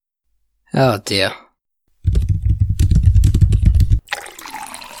Oh dear.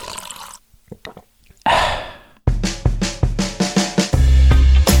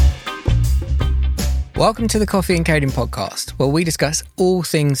 Welcome to the Coffee and Coding Podcast, where we discuss all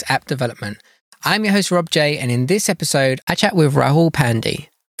things app development. I'm your host, Rob J, and in this episode, I chat with Rahul Pandey,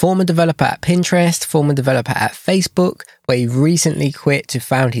 former developer at Pinterest, former developer at Facebook, where he recently quit to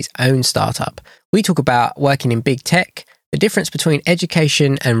found his own startup. We talk about working in big tech, the difference between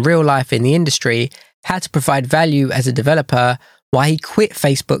education and real life in the industry, how to provide value as a developer, why he quit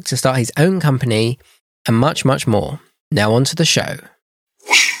Facebook to start his own company, and much, much more. Now on to the show.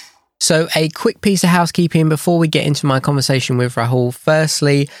 So a quick piece of housekeeping before we get into my conversation with Rahul.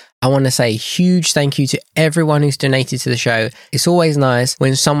 Firstly, I want to say a huge thank you to everyone who's donated to the show. It's always nice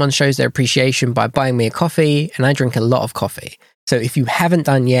when someone shows their appreciation by buying me a coffee, and I drink a lot of coffee. So if you haven't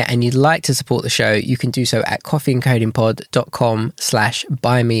done yet and you'd like to support the show, you can do so at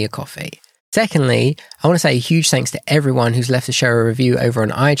coffeeandcodingpod.com/buymeacoffee. Secondly, I want to say a huge thanks to everyone who's left the show a review over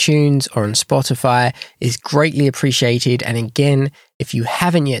on iTunes or on Spotify. It's greatly appreciated. And again, if you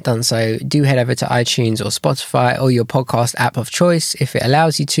haven't yet done so, do head over to iTunes or Spotify or your podcast app of choice if it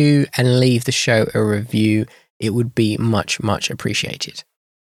allows you to, and leave the show a review. It would be much, much appreciated.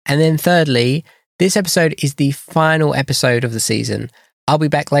 And then thirdly, this episode is the final episode of the season. I'll be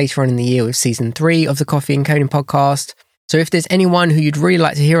back later on in the year with season 3 of the Coffee and Coding Podcast. So if there's anyone who you'd really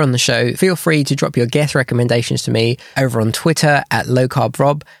like to hear on the show, feel free to drop your guest recommendations to me over on Twitter at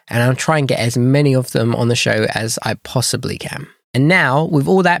lowcarbrob, and I'll try and get as many of them on the show as I possibly can. And now, with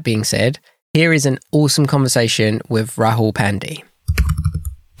all that being said, here is an awesome conversation with Rahul Pandey.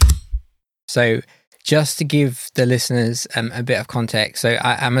 So just to give the listeners a bit of context, so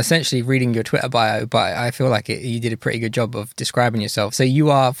I'm essentially reading your Twitter bio, but I feel like you did a pretty good job of describing yourself. So you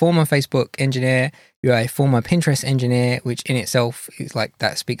are a former Facebook engineer, you are a former Pinterest engineer, which in itself is like,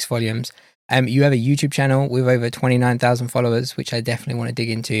 that speaks volumes. You have a YouTube channel with over 29,000 followers, which I definitely want to dig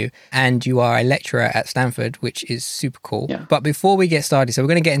into. And you are a lecturer at Stanford, which is super cool. Yeah. But before we get started, so we're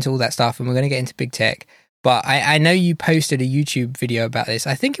going to get into all that stuff and we're going to get into big tech. But I know you posted a YouTube video about this.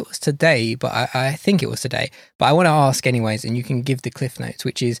 I think it was today, but I think it was today. But I want to ask anyways, and you can give the cliff notes,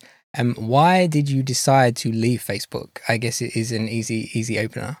 which is, why did you decide to leave Facebook? I guess it is an easy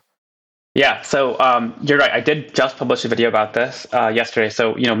opener. Yeah, so you're right. I did just publish a video about this yesterday.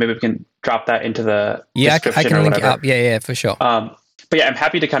 So, maybe we can drop that into the description I can or link whatever. it up. Yeah, for sure. But yeah, I'm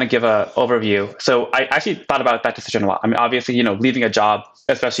happy to kind of give an overview. So I actually thought about that decision a lot. I mean, obviously, leaving a job,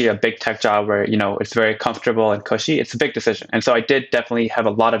 especially a big tech job where, it's very comfortable and cushy, it's a big decision. And so I did definitely have a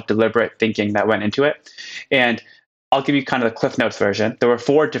lot of deliberate thinking that went into it. And I'll give you kind of the Cliff Notes version. There were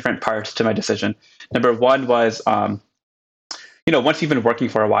 4 different parts to my decision. Number 1 was, once you've been working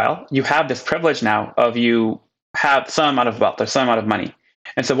for a while, you have this privilege now of you have some amount of wealth or some amount of money.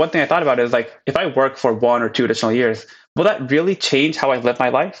 And so one thing I thought about is like, if I work for 1 or 2 additional years, will that really change how I live my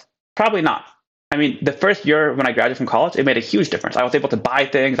life? Probably not. I mean, the first year when I graduated from college, it made a huge difference. I was able to buy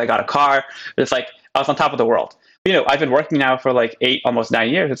things. I got a car. It's like I was on top of the world. I've been working now for like 8, almost 9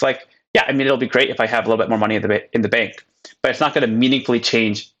 years. It's like, yeah, I mean, it'll be great if I have a little bit more money in the bank, but it's not going to meaningfully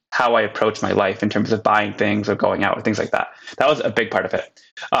change how I approach my life in terms of buying things or going out or things like that. That was a big part of it.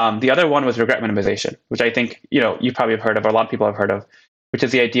 The other one was regret minimization, which I think, you probably have heard of, or a lot of people have heard of, which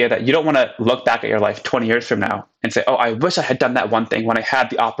is the idea that you don't want to look back at your life 20 years from now and say, oh, I wish I had done that one thing when I had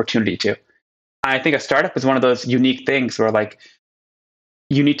the opportunity to. And I think a startup is one of those unique things where like,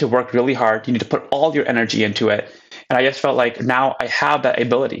 you need to work really hard. You need to put all your energy into it. And I just felt like now I have that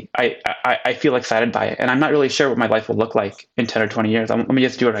ability. I feel excited by it. And I'm not really sure what my life will look like in 10 or 20 years. Let me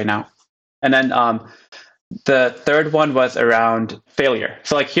just do it right now. And then the third one was around failure.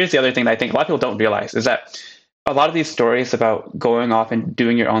 So like, here's the other thing that I think a lot of people don't realize is that a lot of these stories about going off and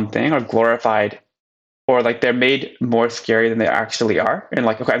doing your own thing are glorified, or like they're made more scary than they actually are. And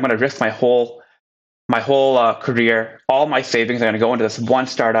like, okay, I'm going to risk my whole career, all my savings are going to go into this one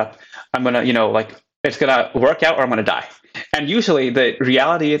startup. I'm going to, it's going to work out or I'm going to die. And usually the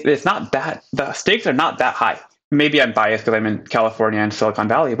reality is it's not that, the stakes are not that high. Maybe I'm biased because I'm in California and Silicon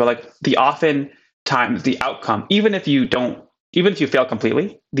Valley, but like the oftentimes the outcome, even if you fail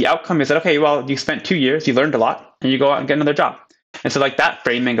completely, the outcome is that, okay, well, you spent 2 years, you learned a lot, and you go out and get another job. And so like that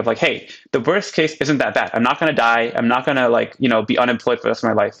framing of like, hey, the worst case isn't that bad. I'm not going to die. I'm not going to be unemployed for the rest of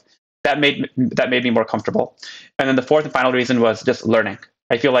my life. That made me more comfortable. And then the fourth and final reason was just learning.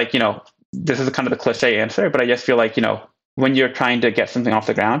 I feel like, this is kind of the cliche answer, but I just feel like, when you're trying to get something off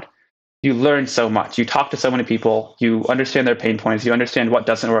the ground, you learn so much. You talk to so many people, you understand their pain points, you understand what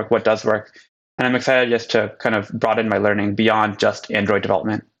doesn't work, what does work. And I'm excited just to kind of broaden my learning beyond just Android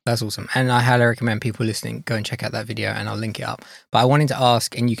development. That's awesome. And I highly recommend people listening go and check out that video, and I'll link it up. But I wanted to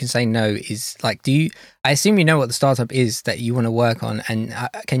ask, and you can say no, is like, I assume you know what the startup is that you want to work on, and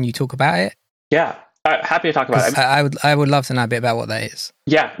can you talk about it? Yeah, happy to talk about it. I would love to know a bit about what that is.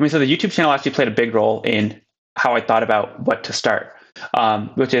 Yeah, so the YouTube channel actually played a big role in how I thought about what to start,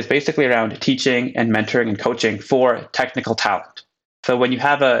 which is basically around teaching and mentoring and coaching for technical talent. So when you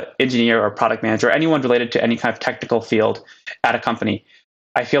have an engineer or product manager, or anyone related to any kind of technical field at a company,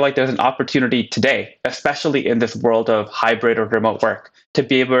 I feel like there's an opportunity today, especially in this world of hybrid or remote work, to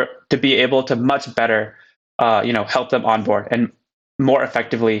be able to much better, help them onboard and more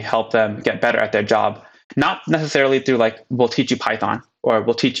effectively help them get better at their job. Not necessarily through like, we'll teach you Python or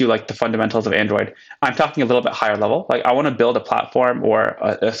we'll teach you like the fundamentals of Android. I'm talking a little bit higher level. Like I want to build a platform or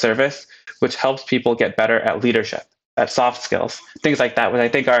a service which helps people get better at leadership, at soft skills, things like that, which I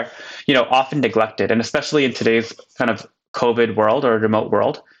think are, often neglected. And especially in today's kind of COVID world or remote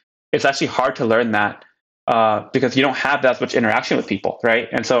world, it's actually hard to learn that because you don't have that much interaction with people, right?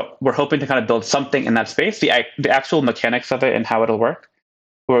 And so we're hoping to kind of build something in that space. The actual mechanics of it and how it'll work,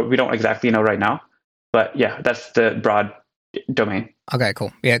 we don't exactly know right now. But yeah, that's the broad domain. Okay,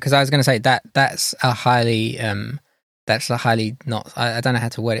 cool. Yeah, because I was going to say that's a highly not, I don't know how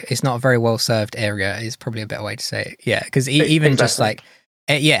to word it. It's not a very well served area is probably a better way to say it. Yeah, because even just like,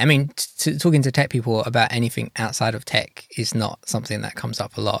 I mean, talking to tech people about anything outside of tech is not something that comes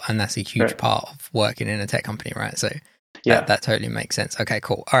up a lot. And that's a huge part of working in a tech company, right? So yeah, that totally makes sense. Okay,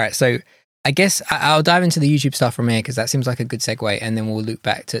 cool. All right. So I guess I'll dive into the YouTube stuff from here because that seems like a good segue, and then we'll loop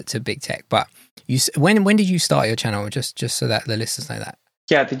back to big tech. But when did you start your channel? Just so that the listeners know that.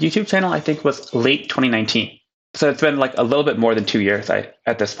 Yeah, the YouTube channel I think was late 2019. So it's been like a little bit more than 2 years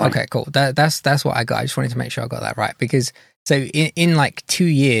at this point. Okay, cool. That's what I got. I just wanted to make sure I got that right because so in like 2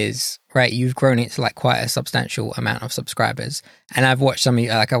 years, right, you've grown it to like quite a substantial amount of subscribers. And I've watched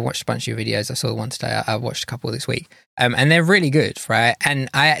I've watched a bunch of your videos. I saw the one today. I watched a couple this week. And they're really good, right? And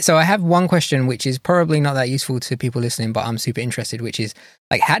I have one question, which is probably not that useful to people listening, but I'm super interested, which is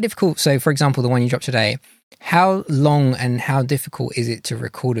like how difficult. So for example, the one you dropped today, how long and how difficult is it to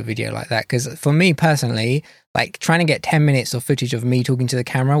record a video like that? Because for me personally, like trying to get 10 minutes of footage of me talking to the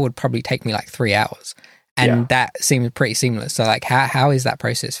camera would probably take me like 3 hours. And that seems pretty seamless. So like, how is that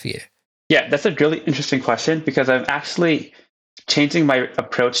process for you? Yeah, that's a really interesting question because I'm actually changing my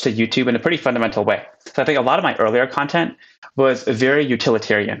approach to YouTube in a pretty fundamental way. So I think a lot of my earlier content was very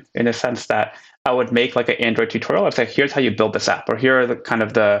utilitarian in a sense that I would make like an Android tutorial. It's like, here's how you build this app, or here are the kind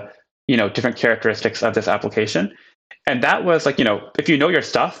of the, different characteristics of this application. And that was like, if you know your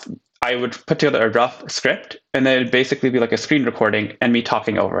stuff, I would put together a rough script and then it'd basically be like a screen recording and me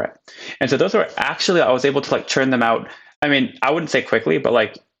talking over it. And so those were actually, I was able to like churn them out. I mean, I wouldn't say quickly, but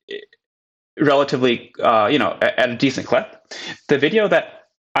like relatively, at a decent clip. The video that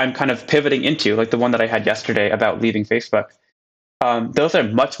I'm kind of pivoting into, like the one that I had yesterday about leaving Facebook, those are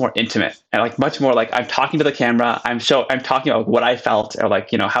much more intimate and like much more like I'm talking to the camera. I'm talking about what I felt or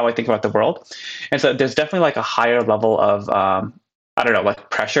like, how I think about the world. And so there's definitely like a higher level of, like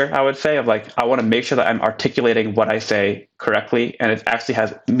pressure, I would say, of like, I want to make sure that I'm articulating what I say correctly and it actually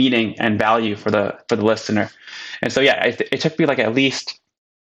has meaning and value for the listener. And so, yeah, it took me like at least,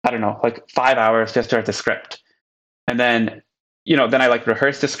 like 5 hours just to start the script. And then, then I like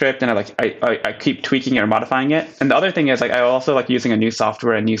rehearse the script and I keep tweaking it or modifying it. And the other thing is like, I also like using a new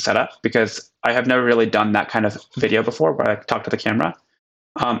software and new setup because I have never really done that kind of video before where I talk to the camera.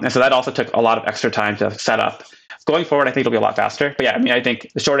 And so that also took a lot of extra time to set up. Going forward, I think it'll be a lot faster. But yeah, I mean, I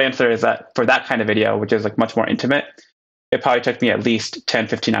think the short answer is that for that kind of video, which is like much more intimate, it probably took me at least 10,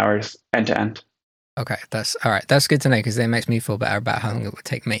 15 hours end to end. Okay, that's all right. That's good to know because it makes me feel better about how long it would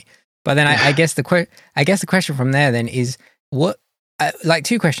take me. But then I guess the question from there then is what, like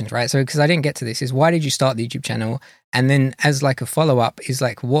two questions, right? So because I didn't get to this is why did you start the YouTube channel? And then as like a follow-up is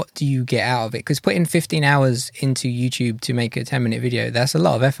like, what do you get out of it? Because putting 15 hours into YouTube to make a 10-minute video, that's a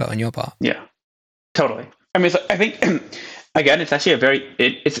lot of effort on your part. Yeah, totally. I mean, so I think, again, it's actually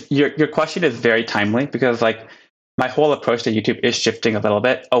your question is very timely because like my whole approach to YouTube is shifting a little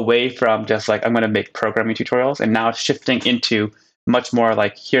bit away from just like, I'm going to make programming tutorials. And now it's shifting into much more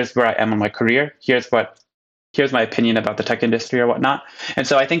like, here's where I am in my career. Here's my opinion about the tech industry or whatnot. And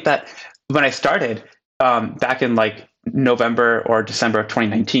so I think that when I started back in like November or December of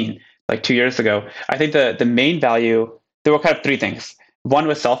 2019, like 2 years ago, I think the main value, there were kind of three things. One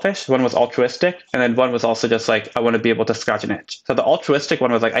was selfish, one was altruistic, and then one was also just like, I want to be able to scratch an itch. So the altruistic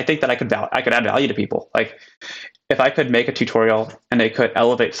one was like, I think that I could add value to people. Like if I could make a tutorial and it could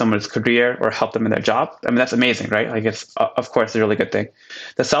elevate someone's career or help them in their job, I mean, that's amazing, right? Like it's, of course, a really good thing.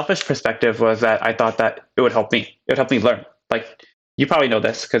 The selfish perspective was that I thought that it would help me. It would help me learn. Like you probably know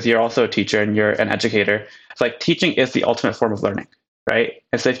this because you're also a teacher and you're an educator. It's like teaching is the ultimate form of learning, right?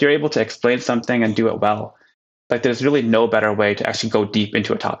 And so if you're able to explain something and do it well, like there's really no better way to actually go deep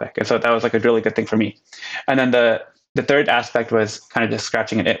into a topic. And so that was like a really good thing for me. And then the third aspect was kind of just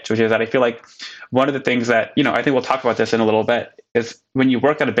scratching an itch, which is that I feel like one of the things that, I think we'll talk about this in a little bit, is when you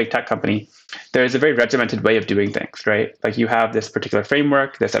work at a big tech company, there is a very regimented way of doing things, right? Like you have this particular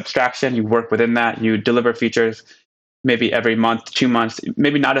framework, this abstraction, you work within that, you deliver features maybe every month, 2 months,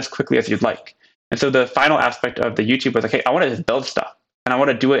 maybe not as quickly as you'd like. And so the final aspect of the YouTube was like, hey, I want to just build stuff and I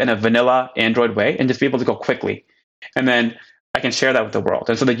want to do it in a vanilla Android way and just be able to go quickly. And then I can share that with the world.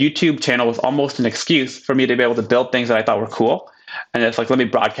 And so the YouTube channel was almost an excuse for me to be able to build things that I thought were cool. And it's like, let me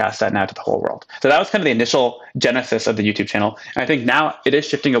broadcast that now to the whole world. So that was kind of the initial genesis of the YouTube channel. And I think now it is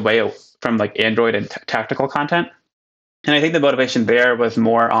shifting away from like Android and tactical content. And I think the motivation there was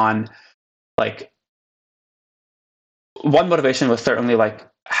more on like, one motivation was certainly like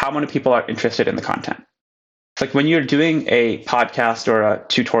how many people are interested in the content. It's like when you're doing a podcast or a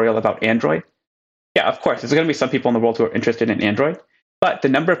tutorial about Android, yeah, of course, there's going to be some people in the world who are interested in Android, but the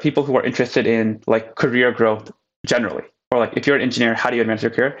number of people who are interested in like career growth generally, or like if you're an engineer, how do you advance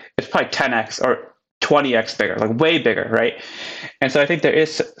your career? It's probably 10x or 20x bigger, like way bigger, right? And so I think there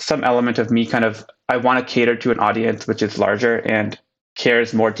is some element of me kind of, I want to cater to an audience which is larger and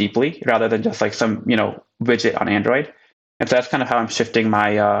cares more deeply rather than just like some, widget on Android. And so that's kind of how I'm shifting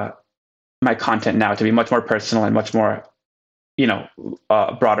my my content now to be much more personal and much more,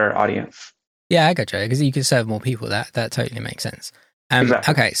 broader audience. Yeah, I got you. Because you can serve more people. That totally makes sense.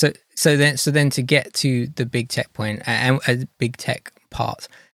 Exactly. Okay, so then to get to the big tech point and a big tech part,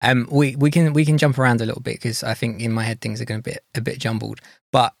 we can jump around a little bit because I think in my head things are going to be a bit jumbled.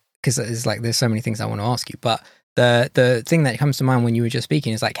 But because there's so many things I want to ask you. But the thing that comes to mind when you were just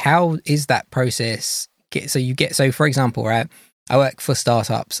speaking is like, how is that process? So for example, right, I work for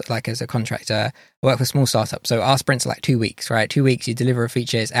startups, like as a contractor, I work for small startups. So our sprints are like 2 weeks, right? 2 weeks, you deliver a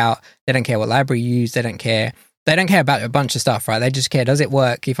feature, it's out. They don't care what library you use. They don't care about a bunch of stuff, right? They just care, does it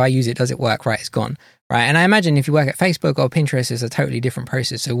work? If I use it, does it work? Right, it's gone, right? And I imagine if you work at Facebook or Pinterest, it's a totally different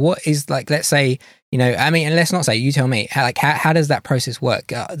process. So what is like, let's say, and let's not say, you tell me, how does that process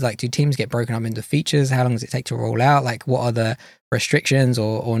work? Like, do teams get broken up into features? How long does it take to roll out? Like, what are the restrictions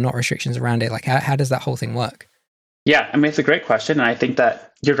or not restrictions around it? Like, how does that whole thing work? Yeah, I mean, it's a great question. And I think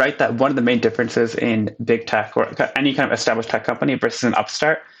that you're right that one of the main differences in big tech or any kind of established tech company versus an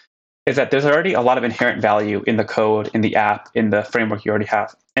upstart is that there's already a lot of inherent value in the code, in the app, in the framework you already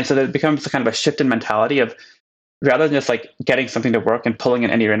have. And so there becomes kind of a shift in mentality of rather than just like getting something to work and pulling in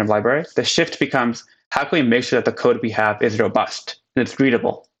any random library, the shift becomes how can we make sure that the code we have is robust and it's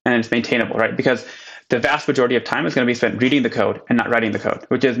readable and it's maintainable, right? Because the vast majority of time is going to be spent reading the code and not writing the code,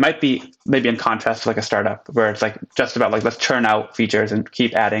 which might be maybe in contrast to like a startup where it's like just about like let's churn out features and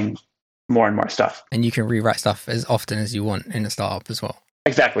keep adding more and more stuff. And you can rewrite stuff as often as you want in a startup as well.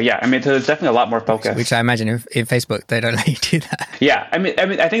 Exactly. Yeah. I mean, so there's definitely a lot more focus. Which I imagine in Facebook, they don't let you do that. Yeah. I mean,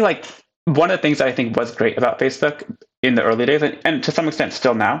 I think like one of the things that I think was great about Facebook in the early days, and to some extent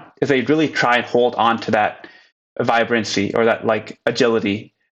still now, is they really try and hold on to that vibrancy or that like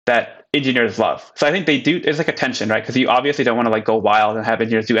agility that engineers love. So I think they do, it's like a tension, right? Because you obviously don't want to like go wild and have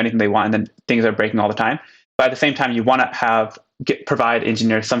engineers do anything they want and then things are breaking all the time. But at the same time, you want to provide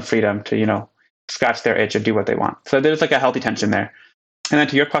engineers some freedom to, scratch their itch or do what they want. So there's like a healthy tension there. And then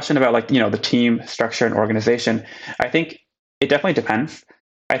to your question about like, the team structure and organization, I think it definitely depends.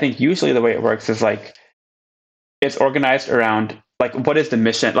 I think usually the way it works is like, it's organized around like, what is the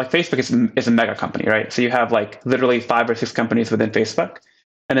mission? Like Facebook is a mega company, right? So you have like literally 5 or 6 companies within Facebook.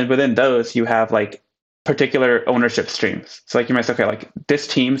 And then within those, you have like particular ownership streams. So like you might say, okay, like this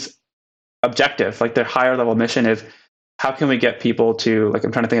team's objective, like their higher level mission is how can we get people to, like,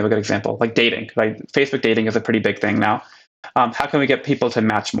 I'm trying to think of a good example, like dating, like Facebook dating is a pretty big thing now. How can we get people to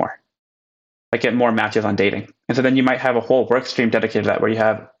match more? Like get more matches on dating. And so then you might have a whole work stream dedicated to that where you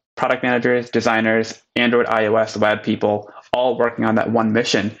have product managers, designers, Android, iOS, web people, all working on that one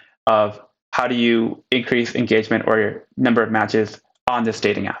mission of how do you increase engagement or your number of matches on this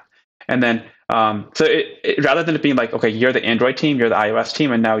dating app. And then, so it rather than it being like, okay, you're the Android team, you're the iOS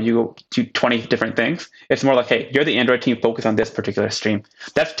team, and now you do 20 different things, it's more like, hey, you're the Android team, focus on this particular stream.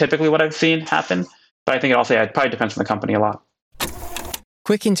 That's typically what I've seen happen. But I think it probably depends on the company a lot.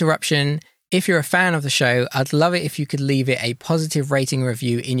 Quick interruption. If you're a fan of the show, I'd love it if you could leave it a positive rating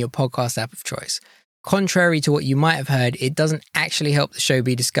review in your podcast app of choice. Contrary to what you might have heard, it doesn't actually help the show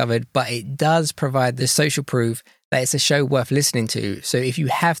be discovered, but it does provide the social proof that it's a show worth listening to. So if you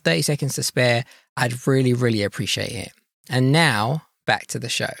have 30 seconds to spare, I'd really, really appreciate it. And now, back to the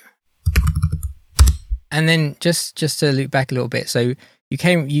show. And then just to loop back a little bit, so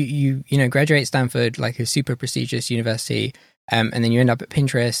you graduate Stanford, like a super prestigious university, and then you end up at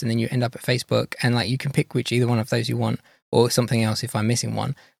Pinterest, and then you end up at Facebook, and like you can pick which either one of those you want, or something else if I'm missing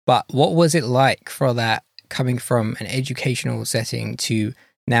one. But what was it like for that, coming from an educational setting to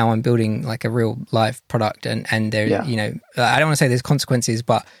now I'm building like a real live product, and there, I don't want to say there's consequences,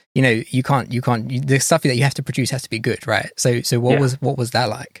 but you can't the stuff that you have to produce has to be good, right? So what was that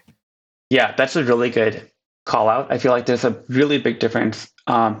like? Yeah, that's a really good call out. I feel like there's a really big difference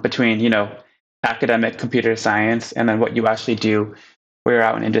between, academic computer science and then what you actually do when you're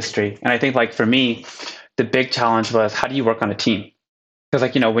out in industry. And I think like for me, the big challenge was, how do you work on a team? Because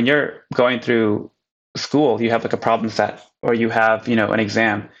like, when you're going through school, you have like a problem set, or you have, an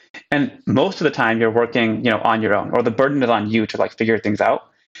exam. And most of the time you're working, on your own, or the burden is on you to like figure things out.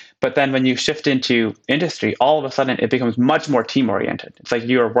 But then when you shift into industry, all of a sudden it becomes much more team oriented. It's like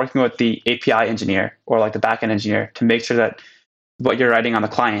you're working with the API engineer or like the backend engineer to make sure that what you're writing on the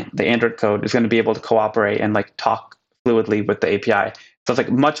client, the Android code, is going to be able to cooperate and like talk fluidly with the API. So it's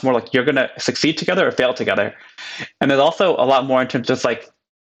like much more like you're going to succeed together or fail together. And there's also a lot more in terms of just like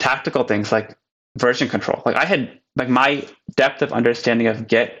tactical things like version control. Like I had like my depth of understanding of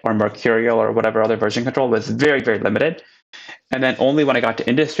Git or Mercurial or whatever other version control was very, very limited. And then only when I got to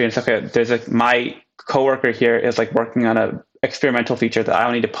industry, and it's okay, there's like my coworker here is like working on a experimental feature that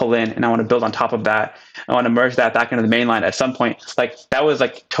I need to pull in, and I want to build on top of that. I want to merge that back into the main line at some point. Like that was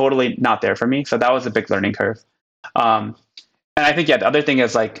like totally not there for me. So that was a big learning curve. And I think, the other thing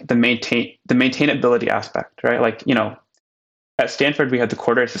is like the maintainability aspect, right? Like, at Stanford, we had the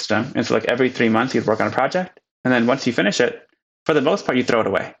quarter system. And so like every 3 months you'd work on a project. And then once you finish it, for the most part, you throw it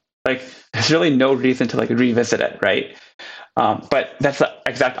away. Like there's really no reason to like revisit it, right? But that's the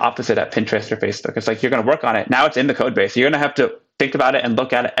exact opposite at Pinterest or Facebook. It's like you're going to work on it. Now it's in the code base. You're going to have to think about it and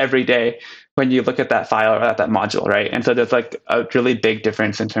look at it every day when you look at that file or at that module, right? And so there's like a really big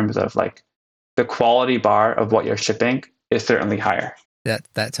difference in terms of like the quality bar of what you're shipping is certainly higher. That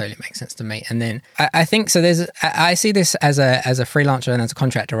totally makes sense to me. And then I think so. I see this as a freelancer and as a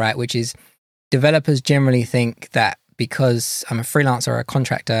contractor, right? Which is developers generally think that because I'm a freelancer or a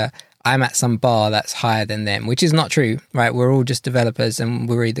contractor, I'm at some bar that's higher than them, which is not true, right? We're all just developers, and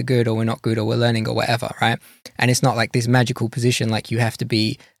we're either good or we're not good, or we're learning or whatever, right? And it's not like this magical position, like you have to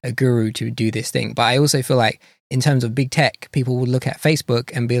be a guru to do this thing. But I also feel like in terms of big tech, people would look at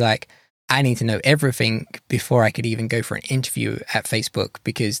Facebook and be like, I need to know everything before I could even go for an interview at Facebook,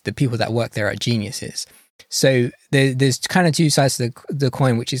 because the people that work there are geniuses. So there's kind of two sides to the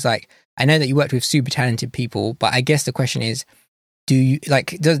coin, which is like, I know that you worked with super talented people, but I guess the question is,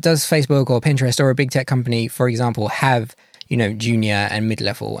 does Facebook or Pinterest or a big tech company, for example, have, junior and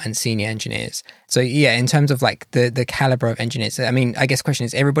mid-level and senior engineers? So yeah, in terms of like the caliber of engineers, I mean, I guess the question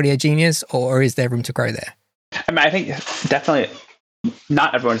is, everybody a genius, or is there room to grow there? I mean, I think definitely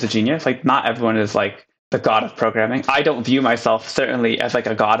not everyone is a genius. Like not everyone is like the god of programming. I don't view myself certainly as like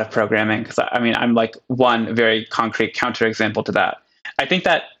a god of programming, because I mean, I'm like one very concrete counterexample to that. I think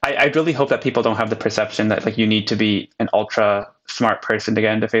that I really hope that people don't have the perception that like you need to be an ultra smart person to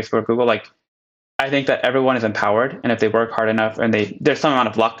get into Facebook or Google. Like I think that everyone is empowered, and if they work hard enough, and there's some amount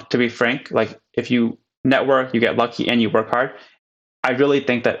of luck, to be frank. Like if you network, you get lucky, and you work hard, I really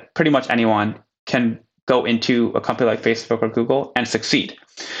think that pretty much anyone can go into a company like Facebook or Google and succeed.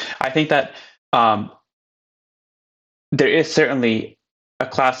 I think that there is certainly a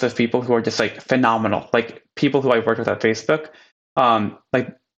class of people who are just like phenomenal, like people who I worked with at Facebook.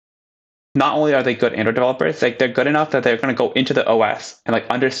 Like not only are they good Android developers, like they're good enough that they're going to go into the OS and like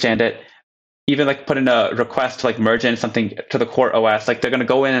understand it, even like put in a request to like merge in something to the core OS. Like they're going to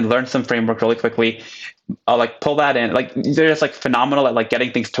go in and learn some framework really quickly, like pull that in. Like they're just like phenomenal at like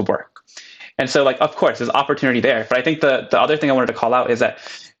getting things to work. And so like, of course, there's opportunity there. But I think the other thing I wanted to call out is that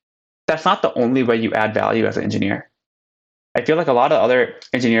that's not the only way you add value as an engineer. I feel like a lot of other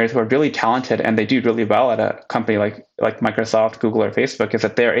engineers who are really talented and they do really well at a company like Microsoft, Google, or Facebook is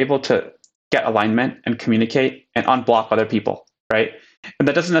that they're able to get alignment and communicate and unblock other people, right? And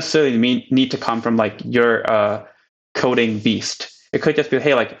that doesn't necessarily need to come from like your coding beast. It could just be,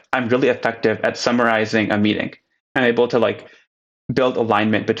 hey, like I'm really effective at summarizing a meeting. I'm able to like build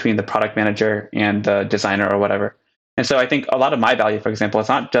alignment between the product manager and the designer or whatever. And so I think a lot of my value, for example, it's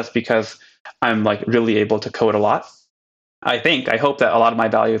not just because I'm like really able to code a lot. I hope that a lot of my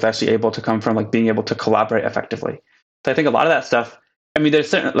value is actually able to come from like being able to collaborate effectively. So I think a lot of that stuff, I mean,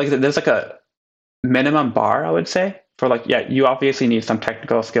 there's like a minimum bar, I would say, for like, yeah, you obviously need some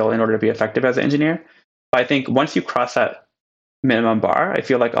technical skill in order to be effective as an engineer. But I think once you cross that minimum bar, I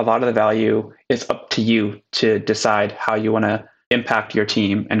feel like a lot of the value is up to you to decide how you want to impact your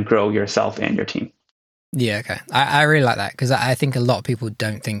team and grow yourself and your team. Yeah, okay. I really like that because I think a lot of people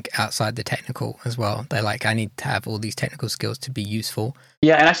don't think outside the technical as well. They're like, I need to have all these technical skills to be useful.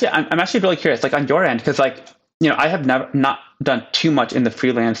 Yeah, and actually, I'm actually really curious, like on your end, because like I have never not done too much in the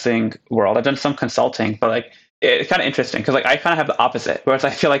freelancing world. I've done some consulting, but like it's kind of interesting because like I kind of have the opposite, whereas I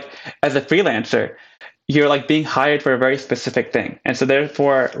feel like as a freelancer, you're like being hired for a very specific thing, and so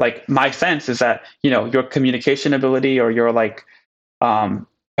therefore, like my sense is that your communication ability or your like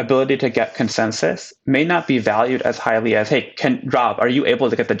ability to get consensus may not be valued as highly as, hey, Rob, are you able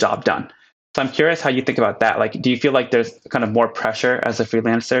to get the job done? So I'm curious how you think about that. Like, do you feel like there's kind of more pressure as a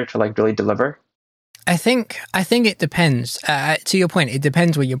freelancer to like really deliver? I think it depends. To your point, it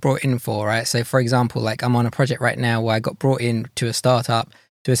depends what you're brought in for, right? So, for example, like I'm on a project right now where I got brought in to a startup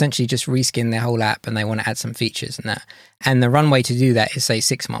to essentially just reskin their whole app, and they want to add some features and that. And the runway to do that is say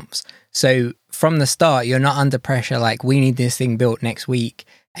 6 months. So from the start, you're not under pressure. Like, we need this thing built next week,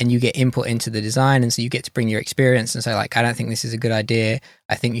 and you get input into the design, and so you get to bring your experience and say, like, I don't think this is a good idea.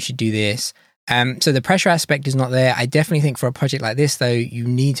 I think you should do this. So the pressure aspect is not there. I definitely think for a project like this, though, you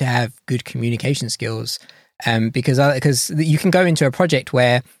need to have good communication skills, because you can go into a project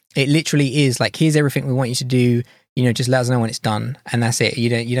where it literally is like, here's everything we want you to do. Just let us know when it's done, and that's it. You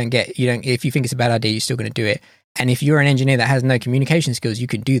don't. If you think it's a bad idea, you're still going to do it. And if you're an engineer that has no communication skills, you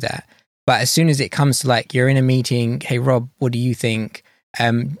can do that. But as soon as it comes to like, you're in a meeting, hey Rob, what do you think?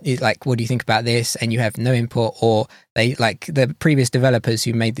 What do you think about this? And you have no input, or they like the previous developers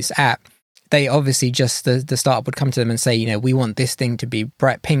who made this app. They obviously just the startup would come to them and say, we want this thing to be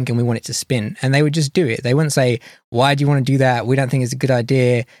bright pink and we want it to spin, and they would just do it. They wouldn't say, why do you want to do that? We don't think it's a good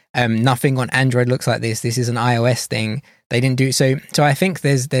idea. Nothing on Android looks like this. This is an iOS thing. They didn't do so. So I think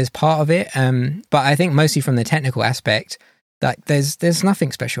there's part of it, but I think mostly from the technical aspect, that there's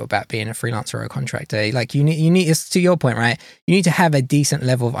nothing special about being a freelancer or a contractor. Like you need, it's to your point, right? You need to have a decent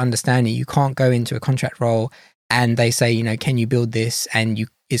level of understanding. You can't go into a contract role and they say, can you build this? And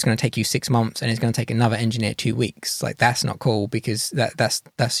it's going to take you 6 months, and it's going to take another engineer 2 weeks. Like, that's not cool, because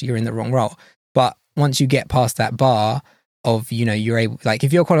that's you're in the wrong role. But once you get past that bar of, you're able, like,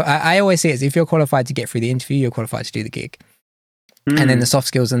 if you're qualified, I always say it's, if you're qualified to get through the interview, you're qualified to do the gig. And then the soft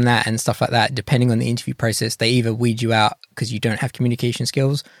skills and that and stuff like that, depending on the interview process, they either weed you out because you don't have communication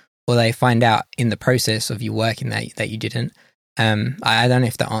skills, or they find out in the process of you working that you didn't. I don't know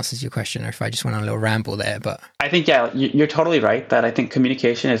if that answers your question, or if I just went on a little ramble there, but I think, yeah, you're totally right that I think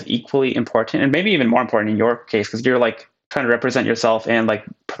communication is equally important, and maybe even more important in your case, because you're like trying to represent yourself and like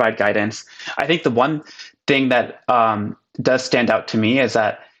provide guidance. I think the one thing that does stand out to me is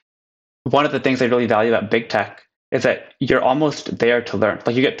that one of the things I really value about big tech is that you're almost there to learn.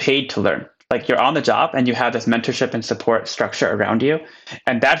 Like, you get paid to learn. Like, you're on the job and you have this mentorship and support structure around you.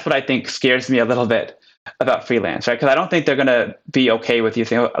 And that's what I think scares me a little bit about freelance, right? Because I don't think they're going to be okay with you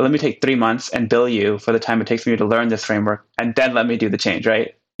saying, let me take 3 months and bill you for the time it takes me to learn this framework, and then let me do the change,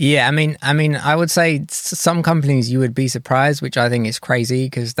 right? Yeah, I mean, I would say some companies you would be surprised, which I think is crazy,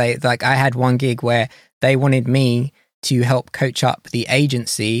 because I had one gig where they wanted me to help coach up the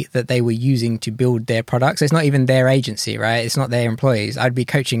agency that they were using to build their products. It's not even their agency, right? It's not their employees. I'd be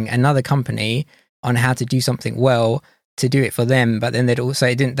coaching another company on how to do something well to do it for them, but then that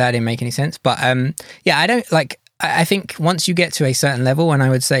didn't make any sense. But yeah, I think once you get to a certain level, and I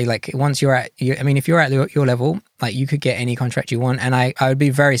would say like once if you're at your level, like you could get any contract you want. And I would be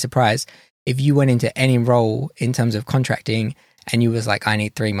very surprised if you went into any role in terms of contracting and you was like, I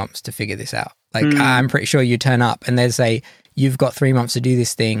need 3 months to figure this out. Like, I'm pretty sure you turn up and they say, you've got 3 months to do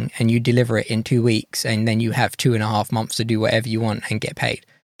this thing, and you deliver it in 2 weeks, and then you have 2.5 months to do whatever you want and get paid.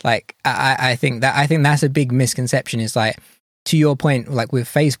 Like, I think that's a big misconception. Is like, to your point, like with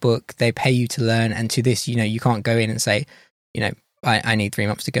Facebook, they pay you to learn, and to this, you can't go in and say, I need 3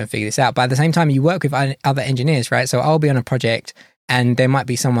 months to go and figure this out. But at the same time, you work with other engineers, right? So I'll be on a project, and there might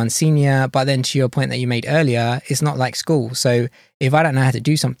be someone senior, but then to your point that you made earlier, it's not like school. So if I don't know how to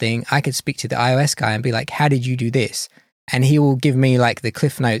do something, I could speak to the iOS guy and be like, how did you do this? And he will give me like the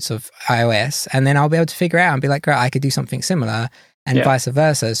cliff notes of iOS, and then I'll be able to figure out and be like, great, I could do something similar, and vice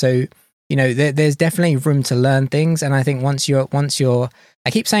versa. So, there's definitely room to learn things. And I think once you're,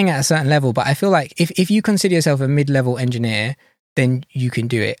 I keep saying at a certain level, but I feel like if you consider yourself a mid-level engineer, then you can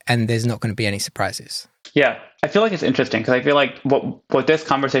do it, and there's not going to be any surprises. Yeah, I feel like it's interesting, because I feel like what this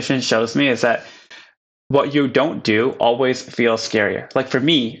conversation shows me is that what you don't do always feels scarier. Like for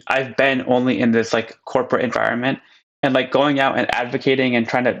me, I've been only in this like corporate environment, and like going out and advocating and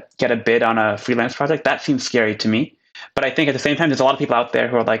trying to get a bid on a freelance project, that seems scary to me. But I think at the same time, there's a lot of people out there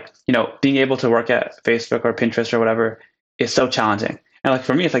who are like, being able to work at Facebook or Pinterest or whatever is so challenging. And like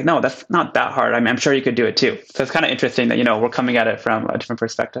for me, it's like, no, that's not that hard. I mean, I'm sure you could do it too. So it's kind of interesting that, we're coming at it from a different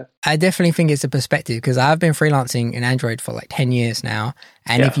perspective. I definitely think it's a perspective because I've been freelancing in Android for like 10 years now.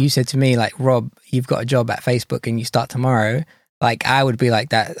 And if you said to me like, Rob, you've got a job at Facebook and you start tomorrow, like I would be like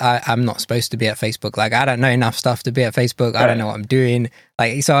that. I'm not supposed to be at Facebook. Like I don't know enough stuff to be at Facebook. I don't know what I'm doing.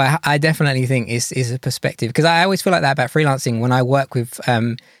 Like, so I definitely think it's a perspective because I always feel like that about freelancing when I work with,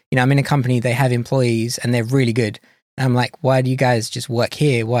 I'm in a company, they have employees and they're really good. And I'm like, why do you guys just work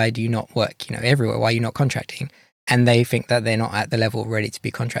here? Why do you not work, everywhere? Why are you not contracting? And they think that they're not at the level ready to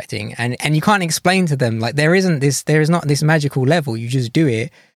be contracting. And you can't explain to them, like there is not this magical level. You just do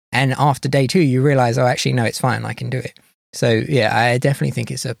it. And after day 2, you realize, oh, actually, no, it's fine. I can do it. So yeah, I definitely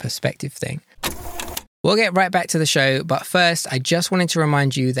think it's a perspective thing. We'll get right back to the show. But first, I just wanted to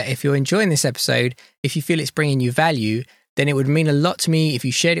remind you that if you're enjoying this episode, if you feel it's bringing you value, then it would mean a lot to me if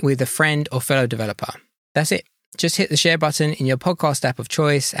you shared it with a friend or fellow developer. That's it. Just hit the share button in your podcast app of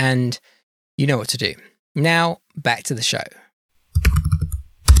choice and you know what to do. Now, back to the show.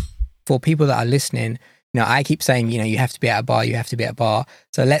 For people that are listening, I keep saying, you have to be at a bar, you have to be at a bar.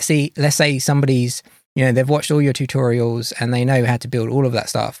 So let's say somebody's, they've watched all your tutorials and they know how to build all of that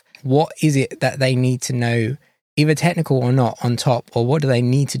stuff. What is it that they need to know, either technical or not, on top, or what do they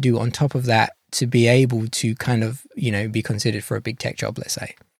need to do on top of that to be able to kind of, be considered for a big tech job, let's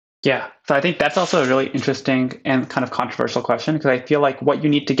say? Yeah. So I think that's also a really interesting and kind of controversial question because I feel like what you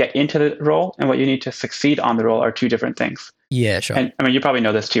need to get into the role and what you need to succeed on the role are two different things. Yeah, sure. And I mean, you probably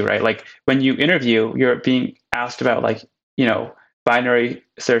know this too, right? Like when you interview, you're being asked about like, binary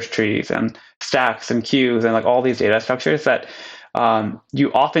search trees and stacks and queues and like all these data structures that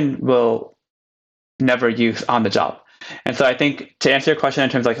you often will never use on the job. And so I think to answer your question in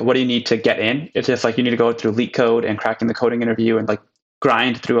terms of like, what do you need to get in? It's just like you need to go through LeetCode and cracking the coding interview and like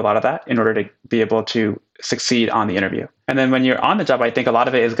grind through a lot of that in order to be able to succeed on the interview. And then when you're on the job, I think a lot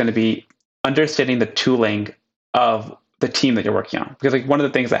of it is going to be understanding the tooling of the team that you're working on. Because like one of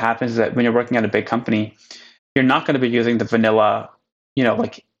the things that happens is that when you're working at a big company, you're not going to be using the vanilla,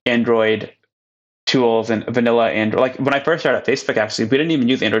 like Android tools and vanilla Android. Like when I first started at Facebook, actually, we didn't even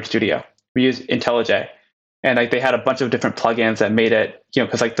use Android Studio. We used IntelliJ. And like they had a bunch of different plugins that made it,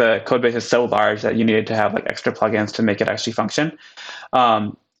 because like the code base is so large that you needed to have like extra plugins to make it actually function.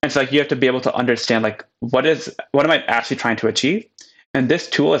 And so like you have to be able to understand like what am I actually trying to achieve? And this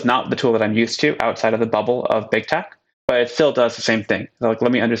tool is not the tool that I'm used to outside of the bubble of big tech, but it still does the same thing. So like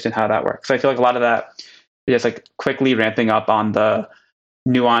let me understand how that works. So I feel like a lot of that is like quickly ramping up on the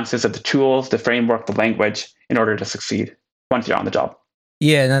nuances of the tools, the framework, the language in order to succeed once you're on the job.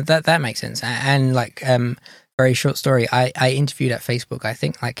 Yeah, that makes sense. And like, very short story, I interviewed at Facebook, I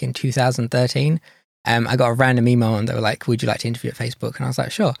think like in 2013. I got a random email and they were like, would you like to interview at Facebook? And I was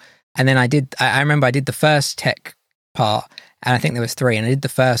like, sure. And then I remember I did the first tech part and I think there was 3 and I did the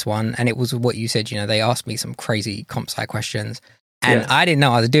first one and it was what you said, they asked me some crazy comp sci questions and I didn't know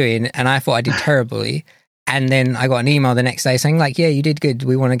what I was doing and I thought I did terribly. And then I got an email the next day saying like, yeah, you did good.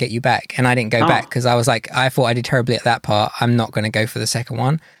 We want to get you back. And I didn't go back because I was like, I thought I did terribly at that part. I'm not going to go for the second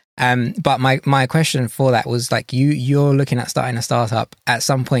one. But my question for that was like, you're looking at starting a startup. At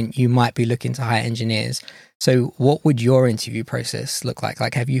some point, you might be looking to hire engineers. So what would your interview process look like?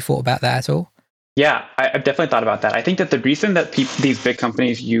 Like, have you thought about that at all? Yeah, I've definitely thought about that. I think that the reason that these big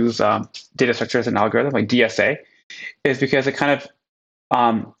companies use data structures and algorithms like DSA is because it kind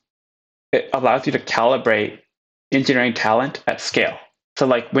of it allows you to calibrate engineering talent at scale. So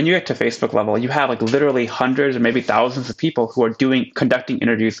like when you get to Facebook level, you have like literally hundreds or maybe thousands of people who are conducting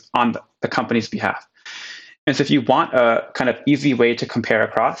interviews on the company's behalf. And so if you want a kind of easy way to compare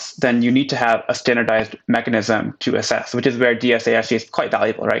across, then you need to have a standardized mechanism to assess, which is where DSA actually is quite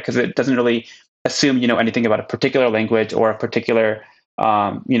valuable, right? Because it doesn't really assume anything about a particular language or a particular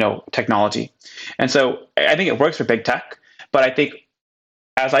technology. And so I think it works for big tech, but I think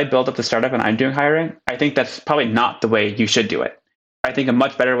as I build up the startup and I'm doing hiring, I think that's probably not the way you should do it. I think a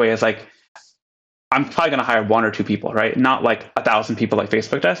much better way is like, I'm probably going to hire 1 or 2 people, right? Not like 1,000 people like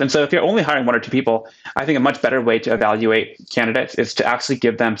Facebook does. And so if you're only hiring 1 or 2 people, I think a much better way to evaluate candidates is to actually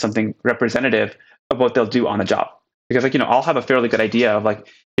give them something representative of what they'll do on the job. Because like, I'll have a fairly good idea of like,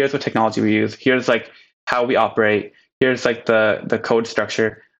 here's what technology we use. Here's like how we operate. Here's like the code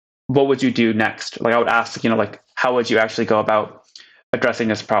structure. What would you do next? Like I would ask, like, how would you actually go about addressing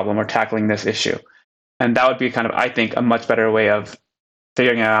this problem or tackling this issue? And that would be kind of, I think, a much better way of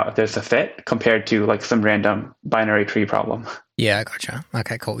figuring out if there's a fit compared to like some random binary tree problem. Yeah, gotcha.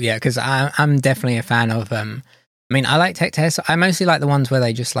 Okay, cool. Yeah, because I'm definitely a fan of, I like tech tests. I mostly like the ones where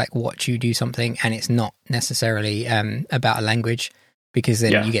they just like watch you do something and it's not necessarily about a language. because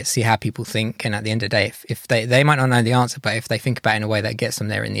then you get to see how people think. And at the end of the day, if they might not know the answer, but if they think about it in a way that gets them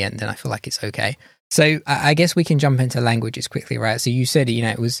there in the end, then I feel like it's okay. So I guess we can jump into languages quickly, right? So you said,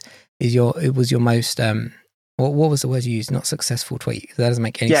 it was your most, what was the word you used? Not successful tweet. That doesn't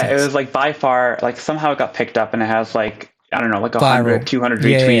make any sense. Yeah, it was like by far, like somehow it got picked up and it has like, I don't know, like 100, 200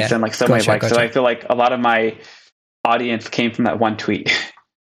 retweets and like so many likes. So I feel like a lot of my audience came from that one tweet.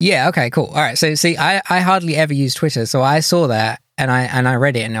 Yeah. Okay, cool. All right. So see, I hardly ever use Twitter. So I saw that and I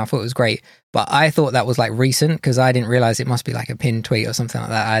read it and I thought it was great. But I thought that was like recent because I didn't realize it must be like a pinned tweet or something like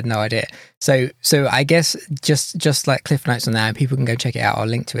that. I had no idea. So I guess just like cliff notes on that, and people can go check it out. I'll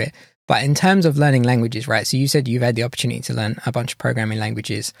link to it. But in terms of learning languages, right? So you said you've had the opportunity to learn a bunch of programming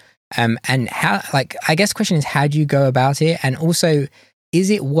languages. And how, like, I guess the question is, how do you go about it? And also, is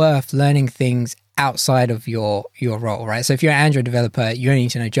it worth learning things outside of your role, right? So if you're an Android developer, you only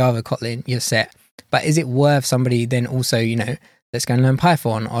need to know Java, Kotlin, you're set. But is it worth somebody then also, let's go and learn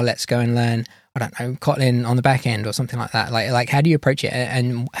Python, or let's go and learn, I don't know, Kotlin on the back end or something like that? Like how do you approach it?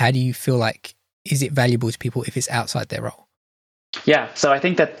 And how do you feel like, is it valuable to people if it's outside their role? Yeah. So I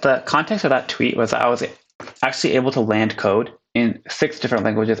think that the context of that tweet was I was actually able to land code in 6 different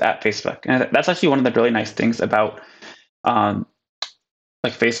languages at Facebook. And that's actually one of the really nice things about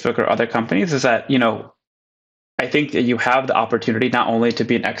like Facebook or other companies is that, I think that you have the opportunity not only to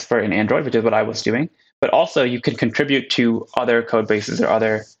be an expert in Android, which is what I was doing, but also you can contribute to other code bases or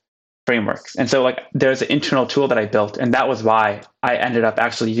other frameworks. And so like there's an internal tool that I built, and that was why I ended up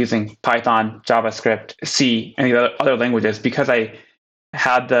actually using Python, JavaScript, C, and the other languages, because I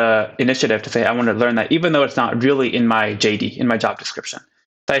had the initiative to say I want to learn that, even though it's not really in my JD, in my job description.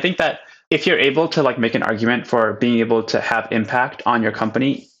 So I think that if you're able to like make an argument for being able to have impact on your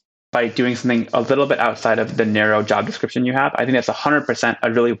company by doing something a little bit outside of the narrow job description you have, I think that's 100%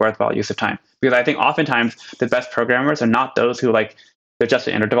 a really worthwhile use of time. Because I think oftentimes the best programmers are not those who like, they're just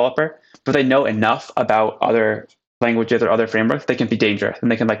an Android developer, but they know enough about other languages or other frameworks, they can be dangerous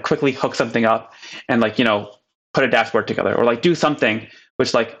and they can like quickly hook something up and like, put a dashboard together or like do something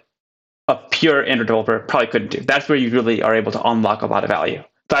which like a pure Android developer probably couldn't do. That's where you really are able to unlock a lot of value.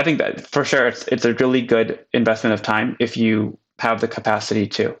 So I think that for sure it's a really good investment of time if you have the capacity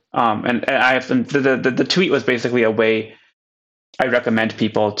to. And I have the tweet was basically a way I recommend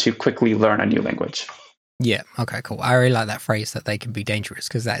people to quickly learn a new language. Yeah. Okay, cool. I really like that phrase that they can be dangerous,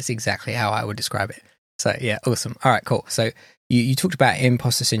 because that's exactly how I would describe it. So yeah, awesome. All right, cool. So you talked about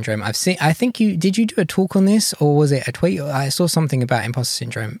imposter syndrome. Did you do a talk on this, or was it a tweet? I saw something about imposter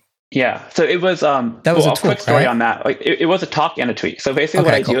syndrome. Yeah. So it was, that was a talk, quick story, right? On that. Like it was a talk and a tweet. So basically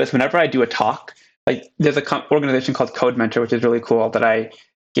what I do is whenever I do a talk, like there's an organization called Code Mentor, which is really cool, that I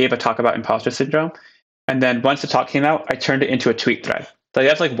gave a talk about imposter syndrome. And then once the talk came out, I turned it into a tweet thread. So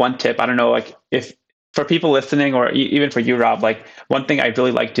that's like one tip. I don't know, like if for people listening or even for you, Rob, like one thing I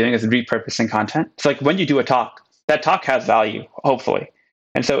really like doing is repurposing content. It's like when you do a talk, that talk has value, hopefully.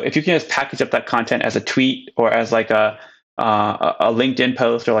 And so if you can just package up that content as a tweet or as like a LinkedIn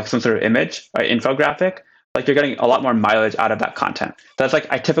post or like some sort of image or infographic, like you're getting a lot more mileage out of that content. That's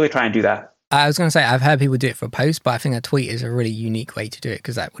like, I typically try and do that. I was going to say, I've heard people do it for a post, but I think a tweet is a really unique way to do it,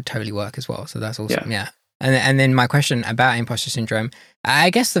 because that would totally work as well. So that's awesome. Yeah. And then my question about imposter syndrome,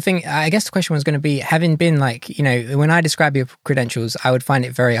 I guess the question was going to be, having been like, when I describe your credentials, I would find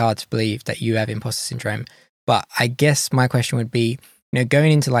it very hard to believe that you have imposter syndrome. But I guess my question would be,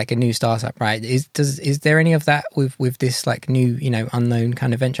 going into like a new startup, right? Is there any of that with this like new, unknown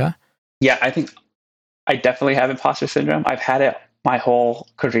kind of venture? Yeah, I think I definitely have imposter syndrome. I've had it my whole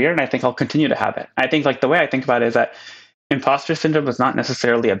career, and I think I'll continue to have it. I think like the way I think about it is that imposter syndrome is not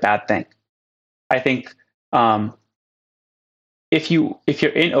necessarily a bad thing. I think if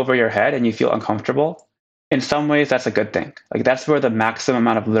you're in over your head and you feel uncomfortable, in some ways that's a good thing. Like that's where the maximum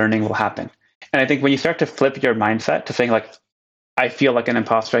amount of learning will happen. And I think when you start to flip your mindset to saying like, I feel like an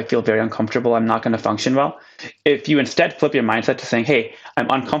imposter, I feel very uncomfortable, I'm not going to function well. If you instead flip your mindset to saying, hey, I'm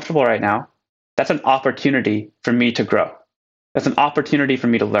uncomfortable right now, that's an opportunity for me to grow. That's an opportunity for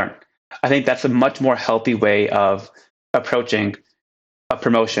me to learn. I think that's a much more healthy way of approaching a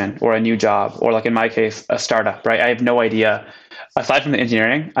promotion or a new job, or like in my case, a startup, right? I have no idea, aside from the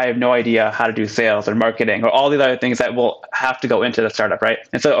engineering, I have no idea how to do sales or marketing or all these other things that will have to go into the startup, right?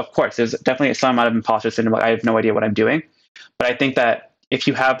 And so of course, there's definitely some amount of imposter syndrome. Like I have no idea what I'm doing. But I think that if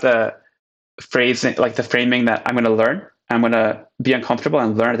you have the phrasing, like the framing that I'm going to learn, I'm going to be uncomfortable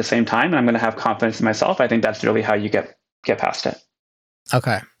and learn at the same time, and I'm going to have confidence in myself, I think that's really how you get past it.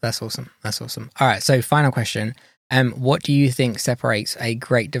 Okay, that's awesome. All right, so final question. What do you think separates a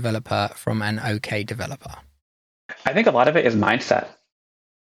great developer from an okay developer? I think a lot of it is mindset.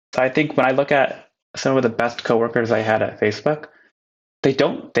 I think when I look at some of the best coworkers I had at Facebook, they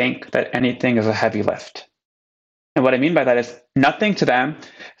don't think that anything is a heavy lift. And what I mean by that is nothing to them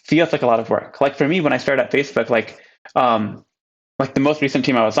feels like a lot of work. Like for me, when I started at Facebook, like the most recent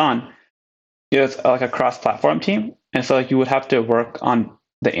team I was on, it was like a cross-platform team. And so like you would have to work on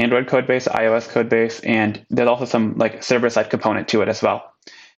the Android code base, the iOS code base, and there's also some like server-side component to it as well.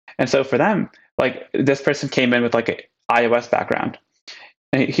 And so for them, like this person came in with like an iOS background.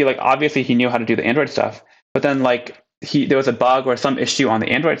 And he like, obviously he knew how to do the Android stuff, but then like there was a bug or some issue on the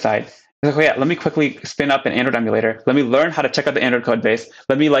Android side. He's like, oh yeah, let me quickly spin up an Android emulator. Let me learn how to check out the Android code base.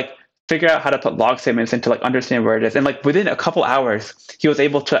 Let me like figure out how to put log statements in to like understand where it is. And like within a couple hours, he was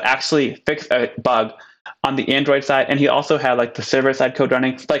able to actually fix a bug on the Android side. And he also had like the server side code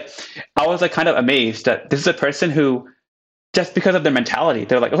running. Like I was like kind of amazed that this is a person who, just because of their mentality,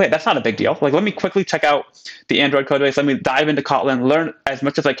 they're like, okay, that's not a big deal. Like, let me quickly check out the Android code base. Let me dive into Kotlin, learn as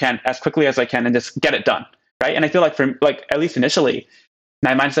much as I can, as quickly as I can, and just get it done, right? And I feel like for like, at least initially,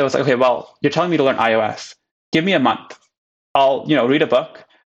 my mindset was like, okay, well, you're telling me to learn iOS. Give me a month. I'll, read a book.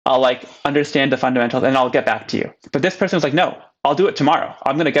 I'll like understand the fundamentals and I'll get back to you. But this person was like, no, I'll do it tomorrow.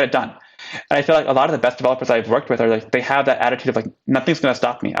 I'm going to get it done. And I feel like a lot of the best developers I've worked with are like, they have that attitude of like, nothing's going to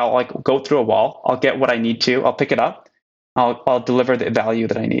stop me. I'll like go through a wall. I'll get what I need to. I'll pick it up. I'll deliver the value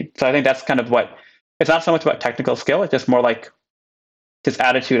that I need. So I think that's kind of what, it's not so much about technical skill. It's just more like this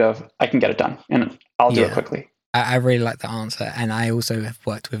attitude of I can get it done and I'll do it quickly. I really like the answer. And I also have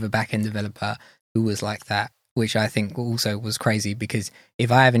worked with a backend developer who was like that, which I think also was crazy because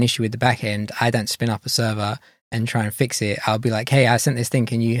if I have an issue with the backend, I don't spin up a server and try and fix it. I'll be like, hey, I sent this thing.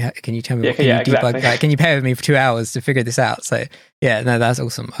 Can you tell me what can you debug that? Can you pair with me for 2 hours to figure this out? So yeah, no, that's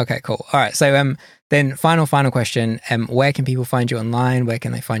awesome. Okay, cool. All right. So then final question. Where can people find you online? Where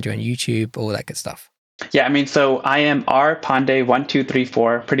can they find you on YouTube? All that good stuff. Yeah, I mean, so I am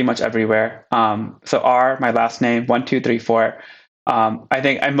rpandey1234 pretty much everywhere. So R, my last name, 1234. I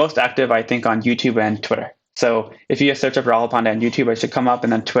think I'm most active, on YouTube and Twitter. So if you just search up Rahul Pandey on YouTube, it should come up,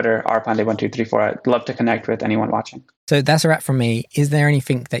 and then Twitter, rpandey1234. I'd love to connect with anyone watching. So that's a wrap from me. Is there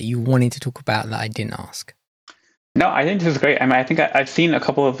anything that you wanted to talk about that I didn't ask? No, I think this is great. I mean, I think I've seen a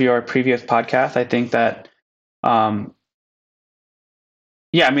couple of your previous podcasts. I think that, the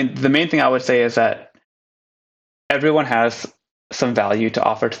main thing I would say is that everyone has some value to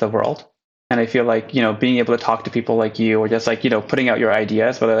offer to the world. And I feel like, being able to talk to people like you or just like, putting out your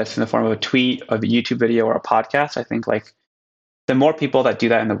ideas, whether that's in the form of a tweet or a YouTube video or a podcast, I think like the more people that do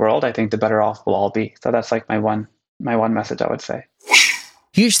that in the world, I think the better off we'll all be. So that's like my one message I would say.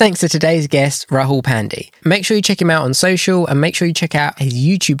 Huge thanks to today's guest, Rahul Pandey. Make sure you check him out on social and make sure you check out his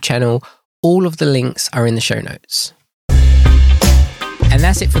YouTube channel. All of the links are in the show notes. And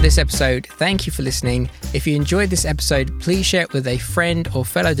that's it for this episode. Thank you for listening. If you enjoyed this episode, please share it with a friend or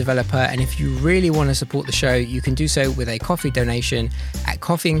fellow developer. And if you really want to support the show, you can do so with a coffee donation at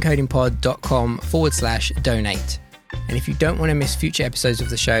coffeeandcodingpod.com/donate. And if you don't want to miss future episodes of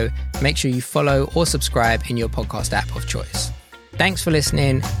the show, make sure you follow or subscribe in your podcast app of choice. Thanks for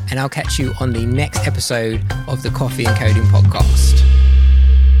listening, and I'll catch you on the next episode of the Coffee and Coding Podcast.